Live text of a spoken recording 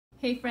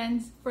Hey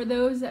friends, for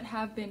those that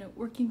have been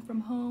working from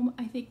home,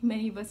 I think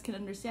many of us can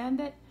understand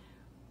that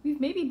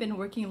we've maybe been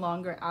working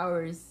longer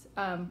hours.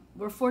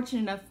 We're fortunate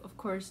enough, of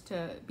course,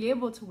 to be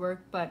able to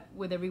work, but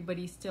with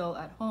everybody still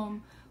at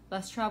home,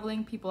 less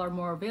traveling, people are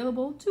more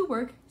available to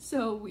work,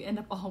 so we end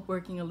up all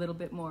working a little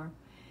bit more.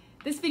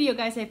 This video,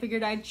 guys, I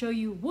figured I'd show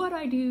you what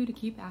I do to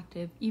keep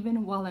active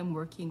even while I'm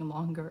working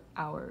longer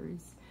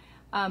hours.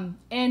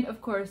 And of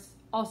course,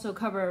 also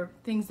cover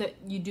things that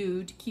you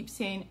do to keep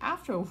sane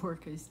after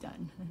work is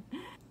done.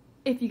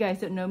 If you guys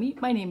don't know me,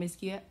 my name is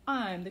Gia.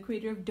 I'm the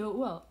creator of Dough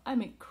Well. I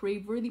make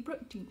crave-worthy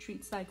protein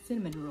treats like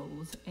cinnamon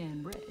rolls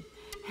and bread.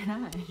 And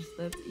I just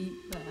love to eat,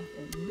 laugh,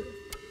 and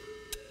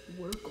lift.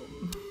 Work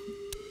 'em.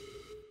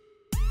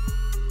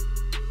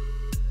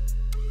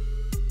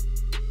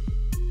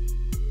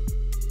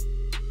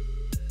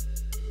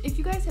 If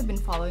you guys have been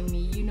following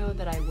me, you know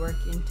that I work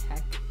in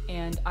tech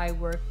and I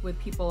work with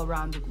people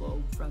around the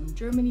globe, from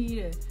Germany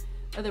to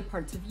other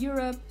parts of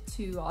Europe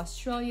to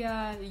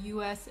Australia, the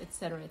US,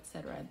 etc.,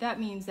 etc. That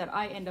means that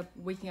I end up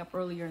waking up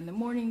earlier in the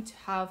morning to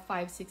have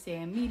 5-6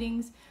 a.m.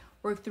 meetings,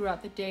 work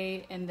throughout the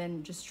day, and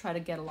then just try to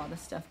get a lot of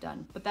stuff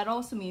done. But that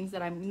also means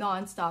that I'm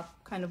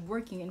non-stop kind of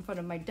working in front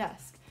of my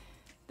desk.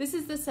 This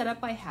is the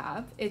setup I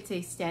have. It's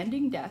a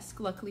standing desk.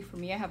 Luckily for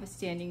me, I have a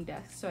standing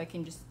desk so I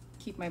can just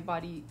keep my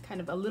body kind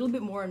of a little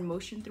bit more in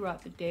motion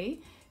throughout the day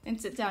and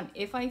sit down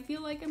if I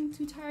feel like I'm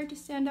too tired to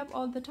stand up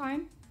all the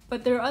time.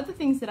 But there are other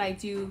things that I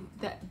do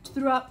that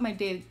throughout my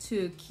day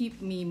to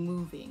keep me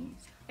moving.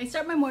 I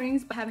start my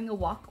mornings by having a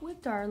walk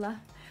with Darla.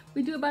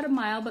 We do about a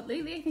mile, but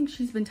lately I think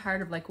she's been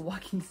tired of like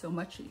walking so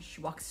much.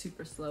 She walks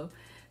super slow.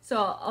 So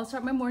I'll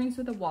start my mornings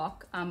with a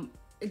walk.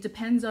 It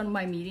depends on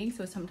my meeting.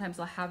 So sometimes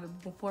I'll have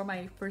it before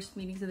my first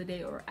meetings of the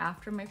day or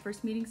after my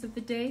first meetings of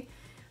the day.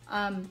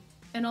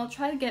 And I'll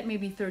try to get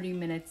maybe 30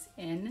 minutes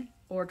in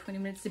or 20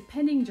 minutes,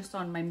 depending just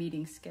on my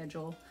meeting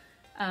schedule.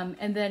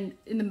 And then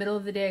in the middle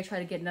of the day, I try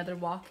to get another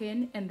walk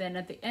in. And then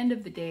at the end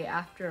of the day,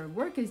 after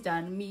work is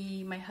done,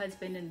 me, my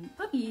husband, and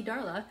puppy,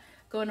 Darla,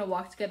 go on a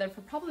walk together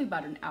for probably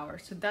about an hour.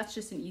 So that's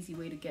just an easy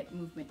way to get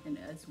movement in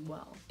as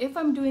well. If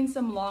I'm doing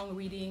some long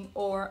reading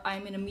or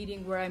I'm in a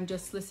meeting where I'm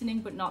just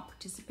listening but not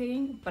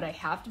participating, but I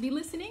have to be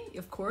listening,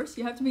 of course,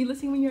 you have to be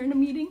listening when you're in a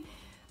meeting,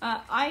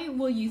 I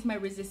will use my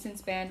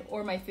resistance band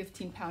or my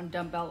 15-pound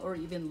dumbbell or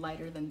even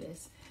lighter than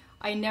this.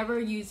 I never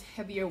use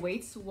heavier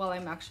weights while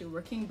I'm actually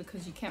working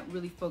because you can't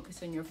really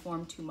focus on your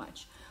form too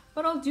much.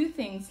 But I'll do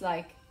things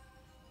like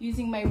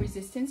using my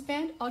resistance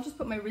band. I'll just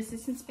put my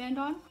resistance band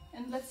on.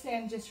 And let's say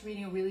I'm just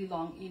reading a really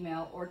long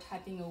email or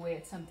typing away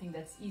at something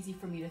that's easy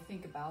for me to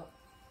think about.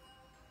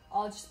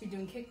 I'll just be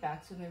doing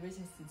kickbacks with my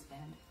resistance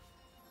band.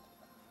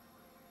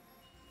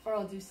 Or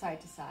I'll do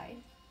side to side.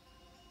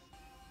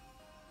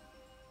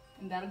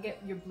 And that'll get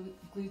your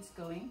glutes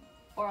going.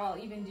 Or I'll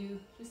even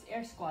do just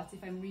air squats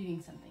if I'm reading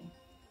something.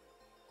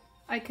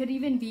 I could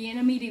even be in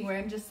a meeting where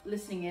I'm just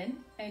listening in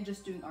and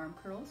just doing arm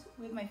curls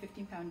with my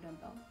 15-pound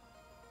dumbbell.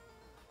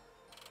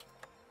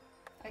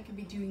 I could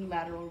be doing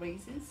lateral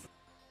raises,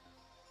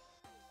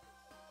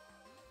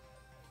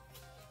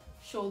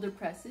 shoulder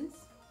presses,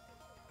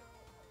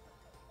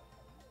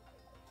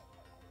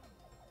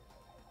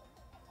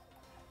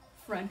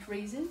 front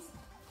raises.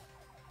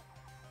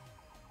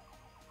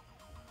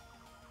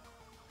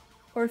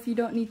 Or if you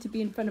don't need to be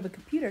in front of a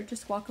computer,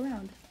 just walk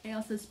around. I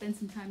also spend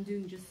some time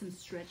doing just some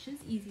stretches,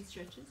 easy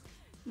stretches,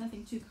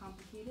 nothing too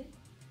complicated.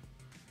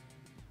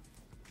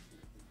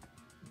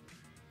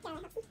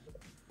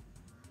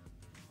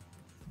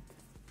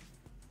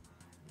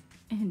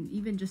 And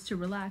even just to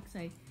relax,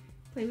 I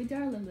play with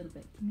Darla a little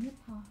bit. Give me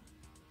a paw.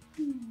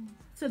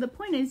 So the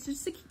point is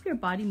just to keep your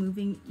body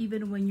moving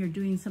even when you're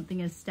doing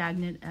something as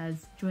stagnant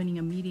as joining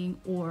a meeting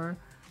or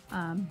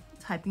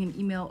typing an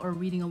email or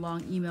reading a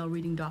long email,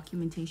 reading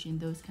documentation,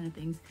 those kind of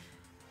things.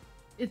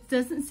 It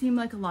doesn't seem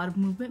like a lot of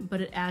movement,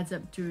 but it adds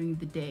up during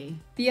the day.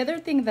 The other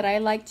thing that I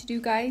like to do,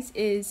 guys,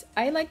 is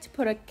I like to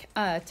put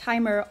a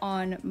timer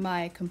on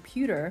my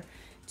computer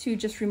to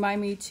just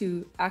remind me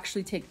to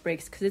actually take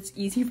breaks, because it's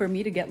easy for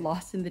me to get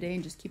lost in the day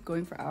and just keep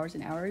going for hours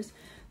and hours.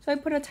 So I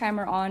put a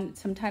timer on.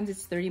 Sometimes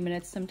it's 30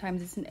 minutes,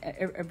 sometimes it's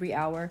every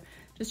hour,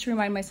 just to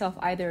remind myself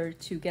either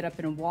to get up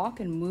and walk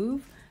and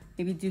move,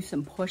 maybe do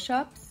some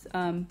push-ups,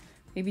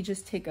 maybe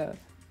just take a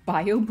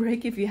bio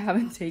break if you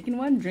haven't taken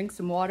one, drink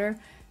some water,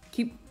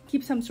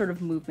 keep some sort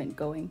of movement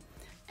going.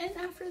 And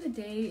after the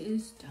day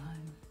is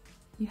done,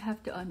 you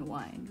have to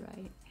unwind,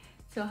 right?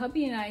 So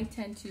hubby and I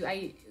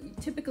I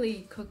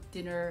typically cook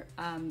dinner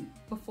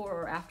before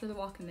or after the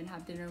walk and then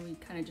have dinner. We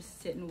kind of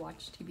just sit and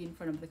watch TV in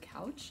front of the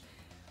couch.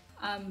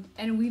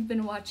 And we've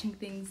been watching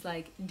things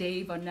like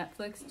Dave on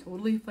Netflix,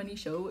 totally funny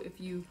show. If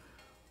you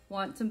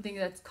want something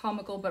that's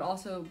comical but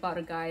also about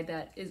a guy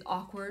that is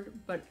awkward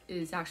but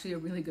is actually a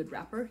really good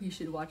rapper, you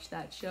should watch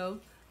that show.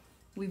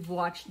 We've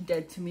watched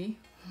Dead to Me.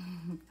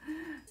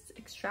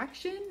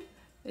 Extraction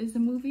is the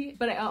movie.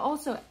 But I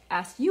also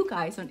asked you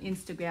guys on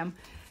Instagram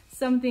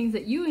some things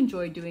that you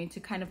enjoy doing to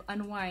kind of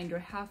unwind or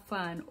have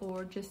fun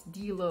or just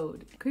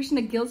deload.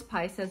 Krishna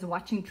Gilspie says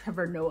watching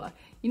Trevor Noah.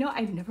 You know,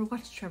 I've never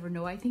watched Trevor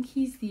Noah. I think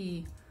he's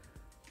the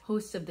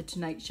host of The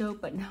Tonight Show,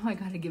 but now I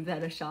gotta give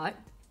that a shot.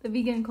 The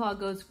Vegan Claw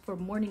goes for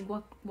morning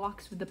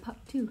walks with the pup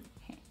too.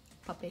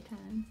 Puppy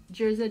time.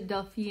 Jerza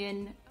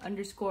Delphian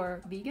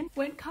 _ vegan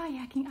went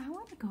kayaking. I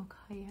want to go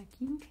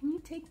kayaking. Can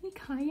you take me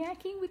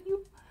kayaking with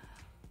you?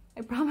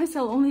 I promise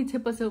I'll only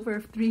tip us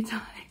over 3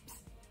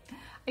 times.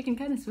 I can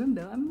kind of swim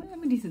though. I'm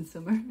a decent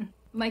swimmer.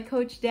 My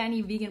coach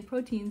Danny Vegan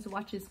Proteins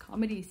watches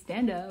comedy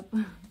stand-up.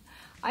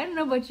 I don't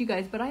know about you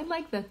guys, but I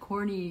like the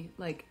corny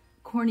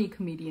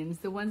comedians,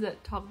 the ones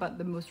that talk about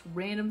the most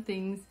random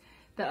things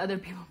that other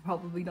people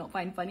probably don't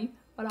find funny,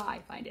 but I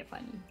find it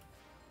funny.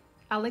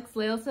 Alex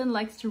Lailson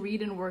likes to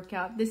read and work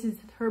out. This is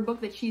her book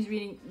that she's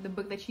reading, the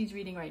book that she's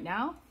reading right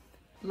now.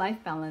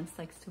 Life Balance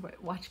likes to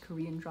watch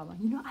Korean drama.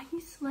 You know, I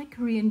used to like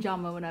Korean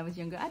drama when I was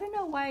younger. I don't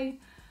know why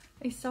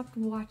I stopped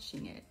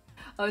watching it.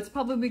 Oh, it's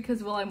probably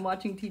because while I'm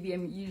watching TV,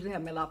 I usually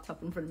have my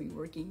laptop in front of me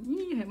working.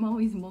 I'm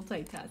always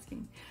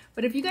multitasking.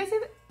 But if you guys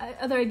have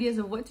other ideas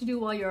of what to do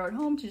while you're at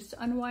home to just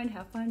unwind,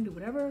 have fun, do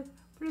whatever,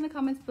 put it in the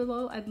comments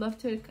below. I'd love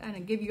to kind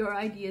of give your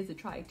ideas a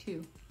try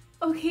too.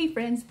 Okay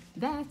friends,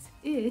 that's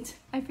it.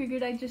 I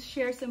figured I'd just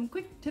share some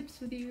quick tips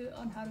with you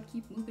on how to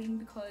keep moving,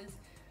 because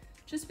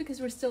just because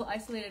we're still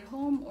isolated at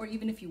home, or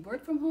even if you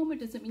work from home,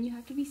 it doesn't mean you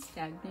have to be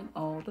stagnant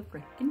all the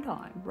freaking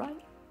time, right?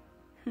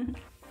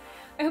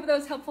 I hope that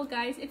was helpful,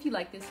 guys. If you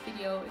like this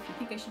video, if you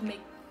think I should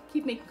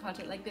keep making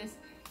content like this,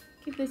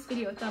 give this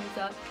video a thumbs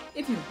up.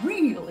 If you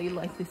really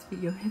like this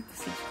video, hit the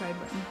subscribe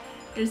button.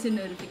 There's a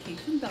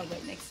notification bell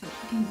right next to it.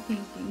 Ding,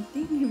 ding,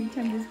 ding, ding, every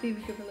time this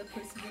baby gorilla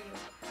posts a video.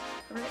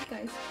 Alright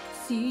guys,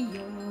 see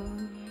ya.